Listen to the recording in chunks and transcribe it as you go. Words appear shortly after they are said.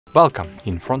Welcome,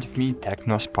 in front of me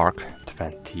Tecno Spark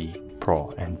 20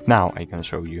 Pro, and now I can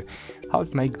show you how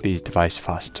to make this device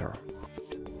faster.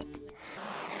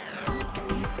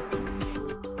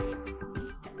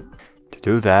 To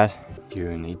do that,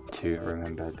 you need to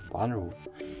remember the one rule: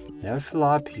 never fill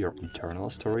up your internal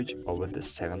storage over the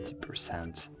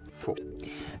 70% full.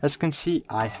 As you can see,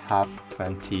 I have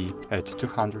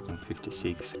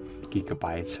 256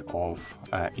 gigabytes of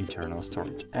internal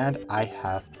storage, and I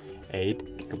have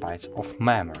 8 gigabytes of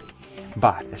memory.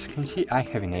 But as you can see, I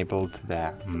have enabled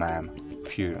the MEM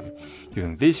Fusion.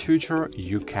 Using this feature,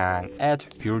 you can add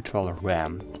virtual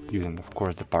RAM, using of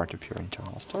course the part of your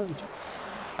internal storage,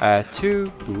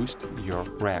 to boost your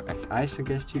RAM. And I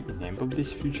suggest you enable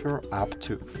this feature up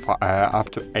to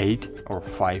 8 or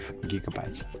 5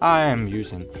 gigabytes. I am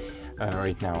using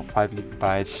right now 5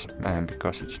 gigabytes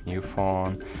because it's new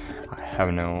phone. I have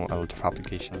a lot of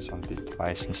applications on this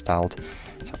device installed,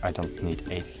 so I don't need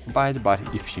 8 gigabytes. But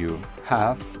if you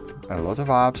have a lot of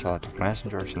apps, a lot of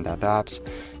messengers and other apps,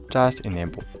 just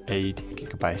enable 8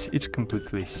 gigabytes. It's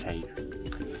completely safe.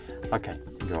 Okay,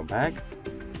 go back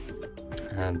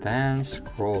and then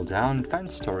scroll down and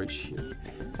find storage here.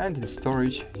 And in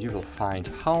storage you will find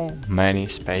how many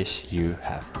space you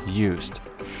have used.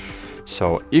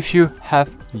 So if you have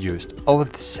used over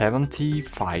the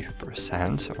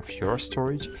 75% of your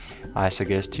storage, I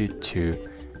suggest you to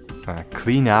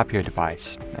clean up your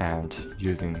device, and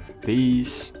using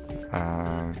these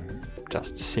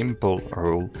just simple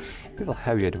rule, you will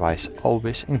have your device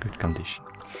always in good condition.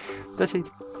 That's it.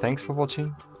 Thanks for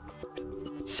watching.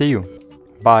 See you.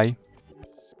 Bye.